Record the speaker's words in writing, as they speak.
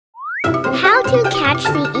How to catch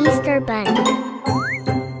the Easter Bunny.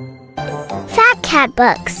 Fat Cat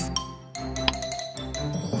Books.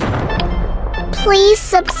 Please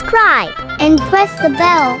subscribe and press the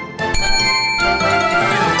bell.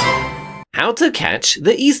 How to Catch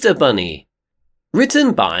the Easter Bunny.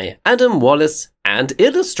 Written by Adam Wallace and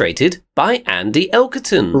illustrated by Andy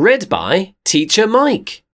Elkerton. Read by Teacher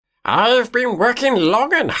Mike. I've been working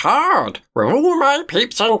long and hard with all my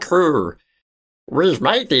peeps and crew. We've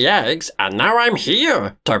made the eggs and now I'm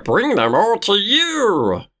here to bring them all to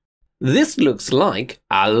you. This looks like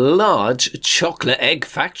a large chocolate egg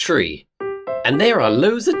factory. And there are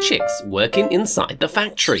loads of chicks working inside the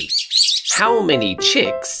factory. How many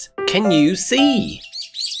chicks can you see?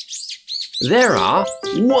 There are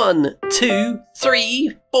 1, 2,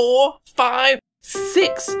 3, 4, 5,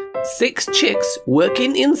 6. 6 chicks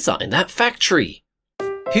working inside that factory.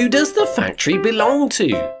 Who does the factory belong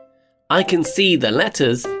to? I can see the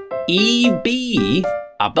letters EB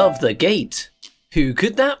above the gate. Who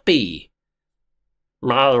could that be?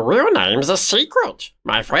 My real name's a secret.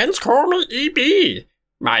 My friends call me EB.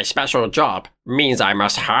 My special job means I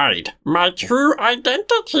must hide my true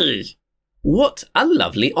identity. What a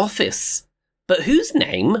lovely office. But whose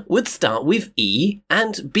name would start with E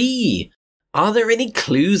and B? Are there any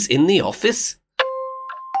clues in the office?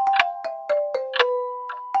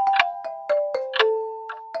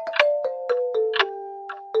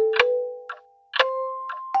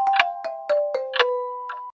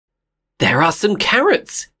 There are some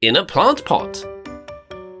carrots in a plant pot.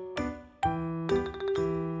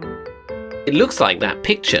 It looks like that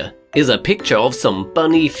picture is a picture of some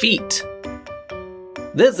bunny feet.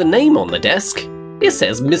 There's a name on the desk. It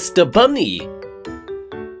says Mr. Bunny.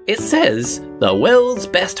 It says the world's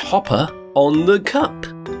best hopper on the cup.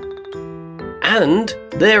 And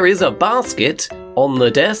there is a basket on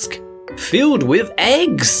the desk filled with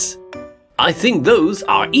eggs. I think those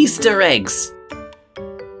are Easter eggs.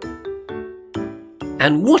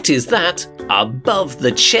 And what is that above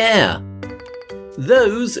the chair?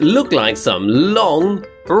 Those look like some long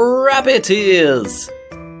rabbit ears.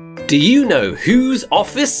 Do you know whose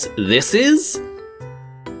office this is?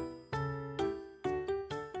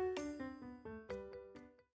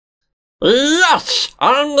 Yes,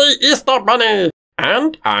 I'm the Easter Bunny,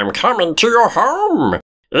 and I'm coming to your home.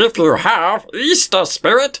 If you have Easter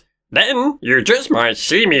spirit, then you just might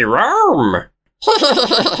see me roam.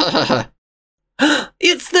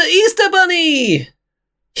 It's the Easter Bunny!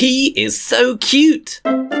 He is so cute!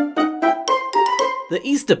 The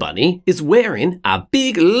Easter Bunny is wearing a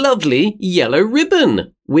big, lovely yellow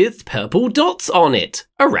ribbon with purple dots on it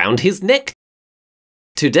around his neck.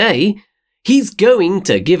 Today, he's going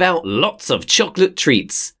to give out lots of chocolate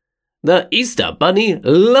treats. The Easter Bunny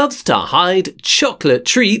loves to hide chocolate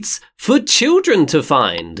treats for children to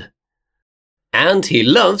find. And he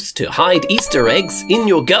loves to hide Easter eggs in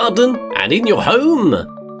your garden and in your home.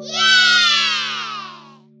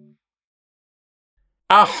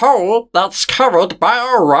 A hole that's covered by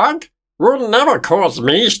a rug will never cause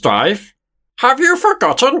me strife. Have you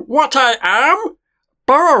forgotten what I am?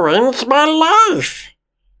 Borrowing's my life.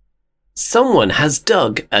 Someone has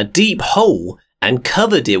dug a deep hole and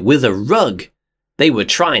covered it with a rug. They were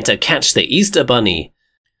trying to catch the Easter Bunny.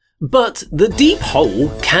 But the deep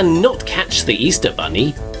hole cannot catch the Easter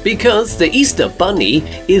Bunny because the Easter Bunny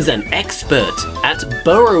is an expert at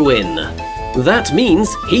burrowing. That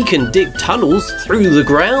means he can dig tunnels through the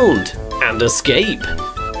ground and escape.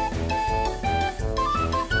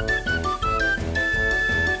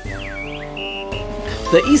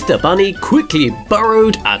 The Easter Bunny quickly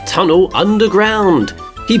burrowed a tunnel underground.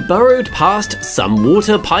 He burrowed past some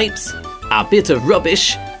water pipes, a bit of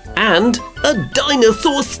rubbish, and a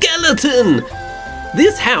dinosaur skeleton!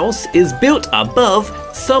 This house is built above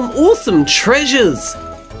some awesome treasures.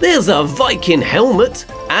 There's a Viking helmet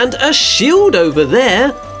and a shield over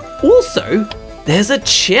there. Also, there's a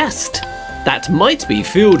chest that might be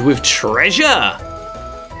filled with treasure.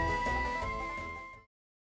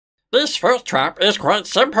 This first trap is quite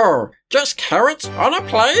simple. Just carrots on a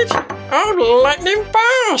plate and lightning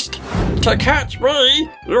fast. To catch me,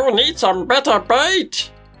 you'll need some better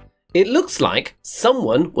bait. It looks like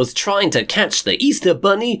someone was trying to catch the Easter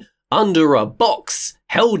Bunny under a box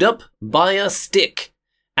held up by a stick.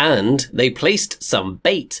 And they placed some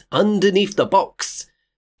bait underneath the box.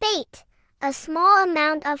 Bait, a small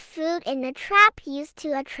amount of food in the trap used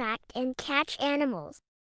to attract and catch animals.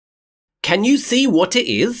 Can you see what it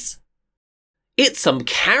is? It's some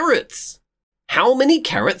carrots. How many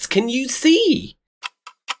carrots can you see?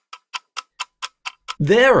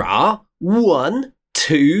 There are 1,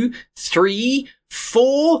 2, 3,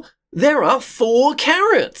 4. There are 4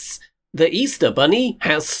 carrots. The Easter Bunny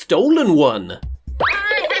has stolen one.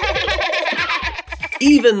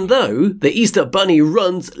 Even though the Easter Bunny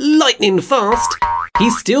runs lightning fast, he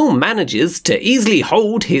still manages to easily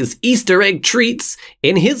hold his Easter egg treats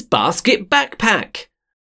in his basket backpack.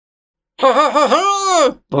 Ha ha ha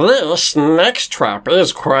ha! This next trap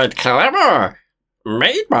is quite clever,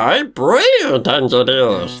 made by brilliant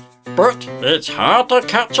engineers. But it's hard to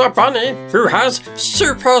catch a bunny who has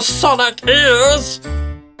supersonic ears.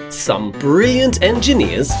 Some brilliant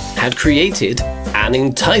engineers had created an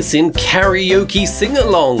enticing karaoke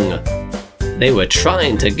sing-along. They were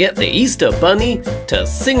trying to get the Easter Bunny to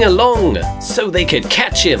sing along so they could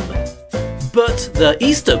catch him. But the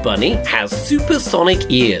Easter Bunny has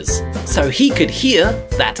supersonic ears, so he could hear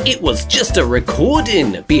that it was just a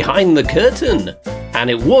recording behind the curtain, and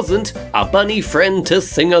it wasn't a bunny friend to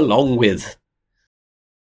sing along with.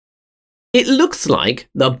 It looks like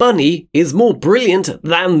the bunny is more brilliant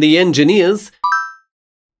than the engineers.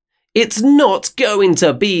 It's not going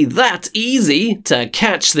to be that easy to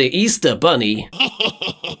catch the Easter Bunny.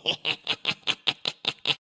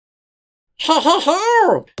 Ha ha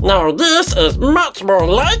ha! Now this is much more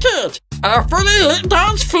like it! A fully lit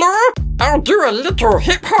dance floor! I'll do a little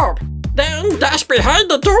hip hop, then dash behind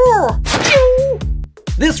the door! Pew!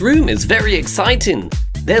 This room is very exciting.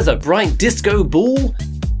 There's a bright disco ball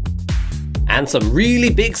and some really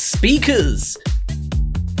big speakers.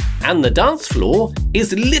 And the dance floor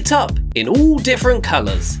is lit up in all different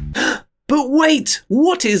colours. But wait,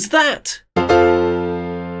 what is that?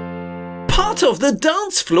 Part of the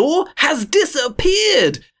dance floor has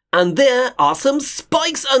disappeared, and there are some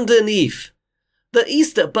spikes underneath. The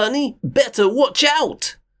Easter Bunny better watch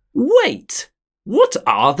out. Wait, what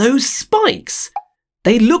are those spikes?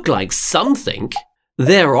 They look like something.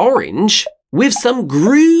 They're orange with some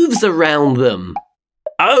grooves around them.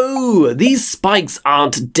 Oh, these spikes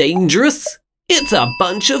aren't dangerous. It's a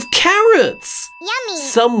bunch of carrots. Yummy!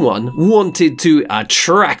 Someone wanted to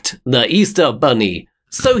attract the Easter Bunny,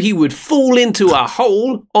 so he would fall into a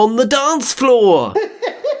hole on the dance floor.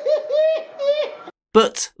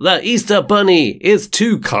 But the Easter Bunny is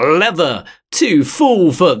too clever to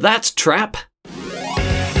fall for that trap.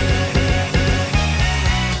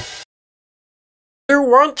 You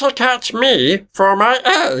want to catch me for my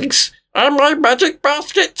eggs? And my magic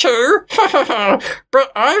basket too? Ha ha ha!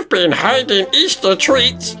 But I've been hiding Easter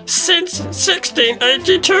treats since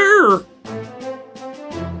 1682!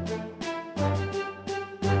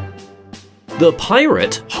 The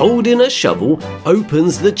pirate, holding a shovel,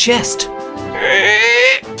 opens the chest.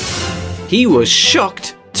 He was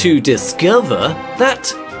shocked to discover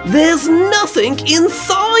that there's nothing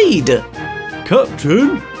inside.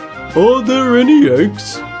 Captain, are there any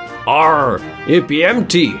eggs? It be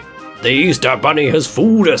empty. The Easter Bunny has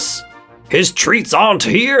fooled us. His treats aren't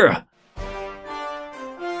here.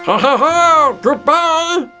 Ha ha ha!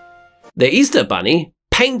 Goodbye! The Easter Bunny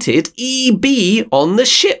painted EB on the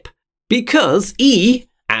ship because E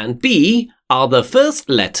and B are the first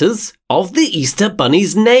letters of the Easter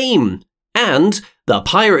Bunny's name. And the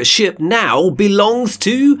pirate ship now belongs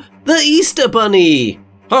to the Easter Bunny.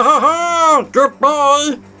 Ha ha ha!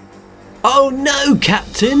 Goodbye! Oh no,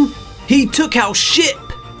 Captain! He took our ship!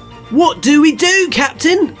 What do we do,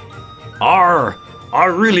 Captain? I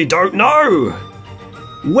really don't know.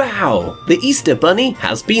 Wow, the Easter Bunny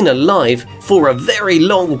has been alive for a very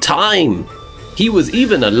long time. He was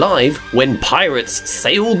even alive when pirates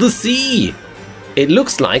sailed the sea. It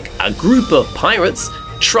looks like a group of pirates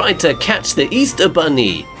tried to catch the Easter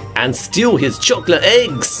Bunny and steal his chocolate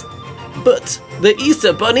eggs. But the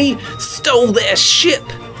Easter Bunny stole their ship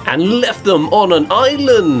and left them on an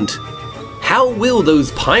island. How will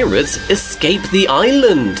those pirates escape the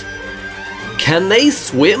island? Can they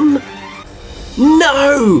swim?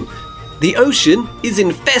 No! The ocean is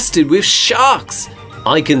infested with sharks.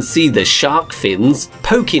 I can see the shark fins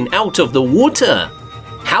poking out of the water.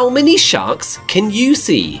 How many sharks can you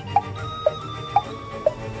see?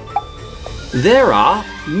 There are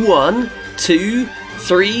 1, 2,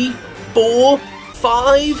 3, 4,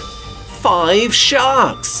 5. 5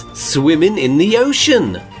 sharks swimming in the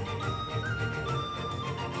ocean.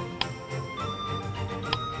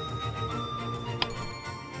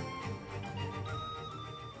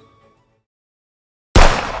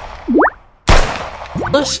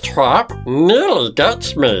 This trap nearly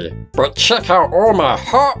gets me, but check out all my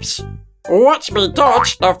hops. Watch me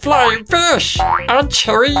dodge the flying fish and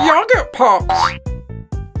cherry yogurt pops.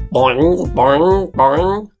 Boing, boing,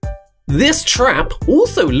 boing. This trap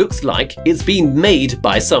also looks like it's been made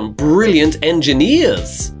by some brilliant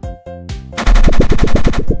engineers.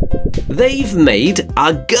 They've made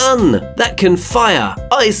a gun that can fire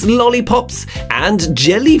ice lollipops and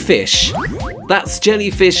jellyfish. That's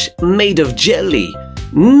jellyfish made of jelly,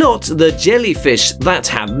 not the jellyfish that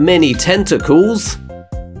have many tentacles.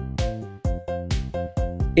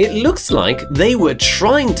 It looks like they were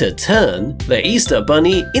trying to turn the Easter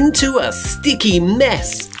Bunny into a sticky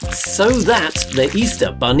mess so that the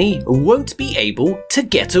Easter Bunny won't be able to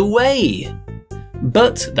get away.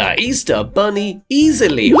 But the Easter Bunny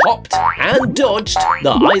easily hopped and dodged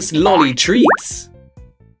the ice lolly treats.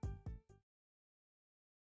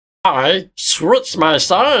 I switched my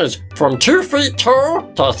size from 2 feet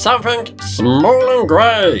tall to something small and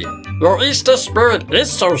grey. Your Easter spirit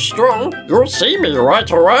is so strong, you'll see me right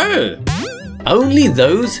away. Only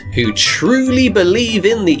those who truly believe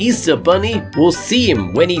in the Easter Bunny will see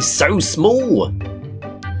him when he's so small.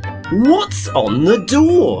 What's on the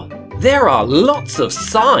door? There are lots of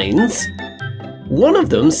signs. One of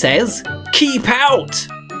them says, "Keep out."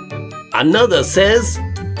 Another says,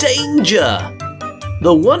 "Danger."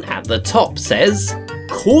 The one at the top says,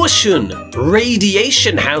 "Caution,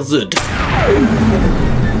 radiation hazard."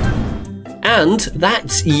 And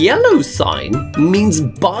that yellow sign means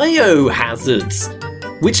biohazards,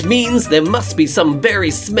 which means there must be some very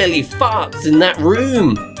smelly farts in that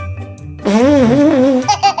room.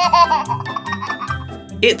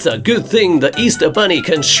 It's a good thing the Easter Bunny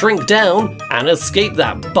can shrink down and escape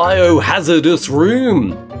that biohazardous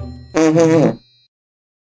room.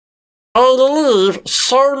 I leave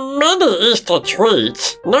so many Easter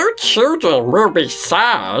treats, no children will be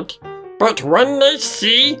sad. But when they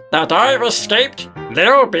see that I've escaped,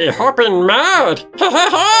 they'll be hopping mad. Ha ha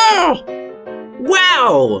ha!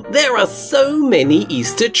 Wow! There are so many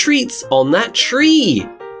Easter treats on that tree.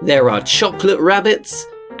 There are chocolate rabbits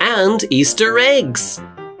and Easter eggs.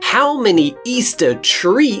 How many Easter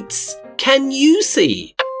treats can you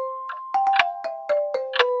see?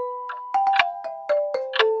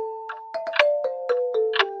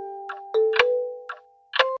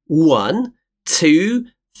 One, 2,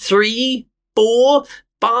 3, 4,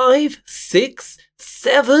 5, 6,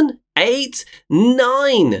 7, 8,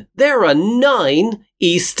 9. There are 9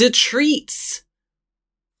 Easter treats.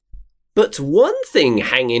 But one thing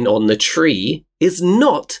hanging on the tree is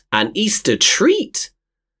not an Easter treat.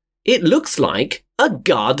 It looks like a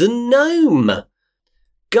garden gnome.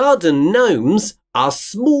 Garden gnomes are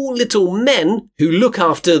small little men who look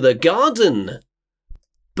after the garden.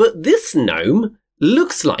 But this gnome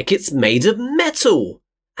looks like it's made of metal,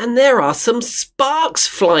 and there are some sparks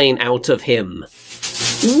flying out of him.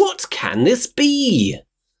 What can this be?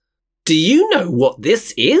 Do you know what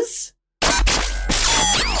this is?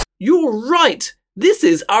 You're right, this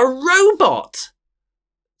is a robot.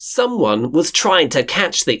 Someone was trying to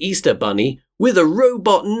catch the Easter Bunny with a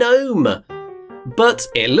robot gnome. But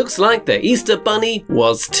it looks like the Easter Bunny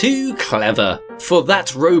was too clever for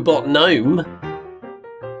that robot gnome.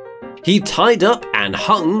 He tied up and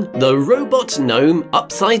hung the robot gnome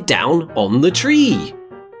upside down on the tree.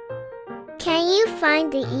 Can you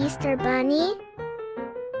find the Easter Bunny?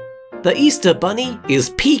 The Easter Bunny is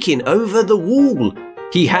peeking over the wall.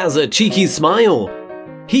 He has a cheeky smile.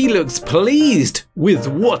 He looks pleased with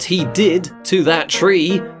what he did to that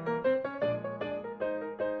tree.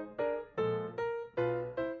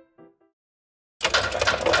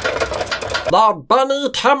 The Bunny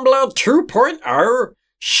Tumbler 2.0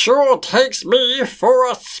 sure takes me for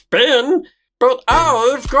a spin, but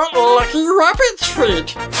I've got lucky rabbit's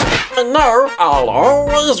feet. I know I'll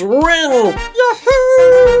always win.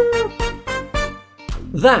 Yahoo!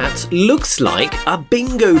 That looks like a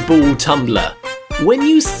bingo ball tumbler. When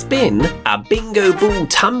you spin a bingo ball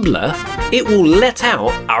tumbler, it will let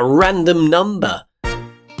out a random number.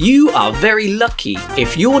 You are very lucky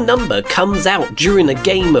if your number comes out during a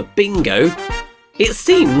game of bingo. It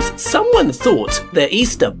seems someone thought the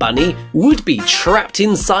Easter Bunny would be trapped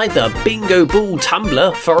inside the bingo ball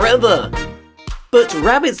tumbler forever. But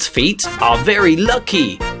rabbit's feet are very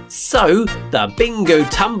lucky, so the bingo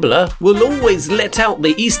tumbler will always let out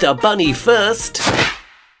the Easter Bunny first.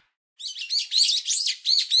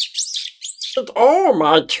 With all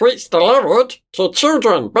my treats delivered to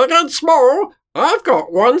children big and small, I've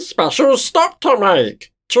got one special stop to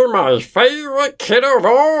make to my favourite kid of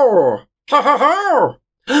all. Ha ha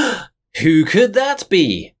ha! Who could that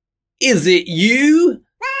be? Is it you?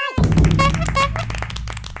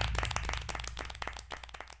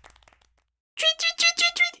 Tweet, tweet, tweet,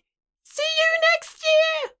 tweet, tweet. See you next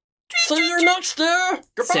year. Tweet, See you next year.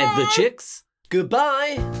 Goodbye. Said the chicks.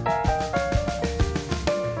 Goodbye.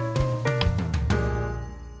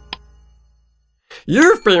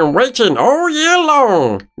 You've been waiting all year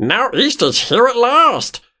long. Now Easter's here at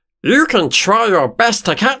last. You can try your best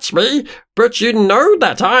to catch me, but you know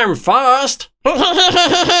that I'm fast.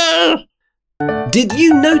 Did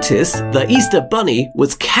you notice the Easter Bunny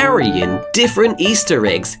was carrying different Easter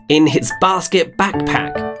eggs in his basket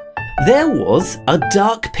backpack? There was a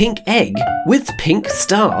dark pink egg with pink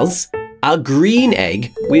stars, a green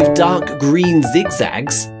egg with dark green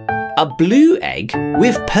zigzags, a blue egg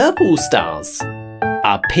with purple stars,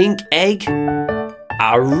 a pink egg,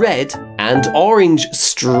 a red and orange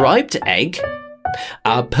striped egg,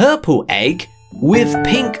 a purple egg with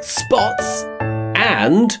pink spots,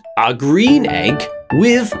 and a green egg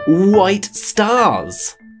with white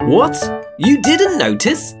stars. What? You didn't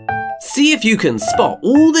notice? See if you can spot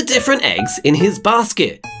all the different eggs in his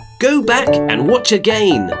basket. Go back and watch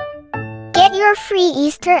again. Get your free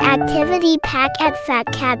Easter activity pack at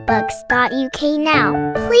fatcatbooks.uk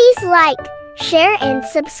now. Please like, share and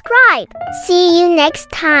subscribe. See you next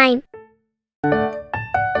time.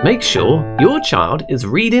 Make sure your child is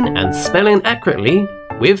reading and spelling accurately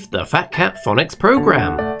with the Fat Cat Phonics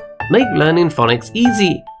program. Make learning phonics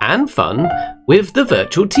easy and fun with the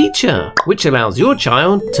virtual teacher, which allows your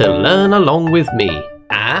child to learn along with me.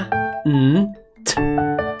 Ant.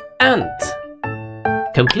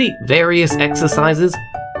 Complete various exercises.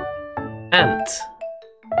 Ant.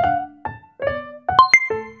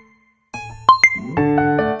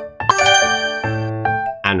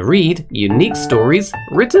 And read unique stories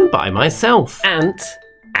written by myself. Ant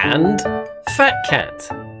and Fat Cat.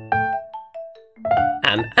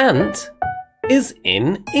 An ant is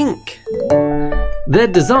in ink. They're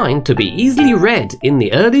designed to be easily read in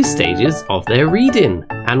the early stages of their reading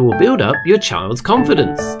and will build up your child's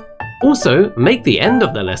confidence. Also, make the end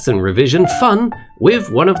of the lesson revision fun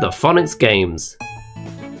with one of the phonics games.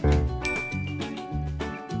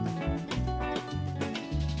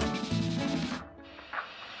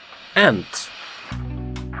 Ant.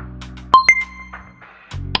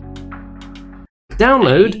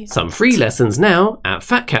 Download some free lessons now at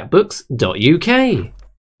fatcatbooks.uk.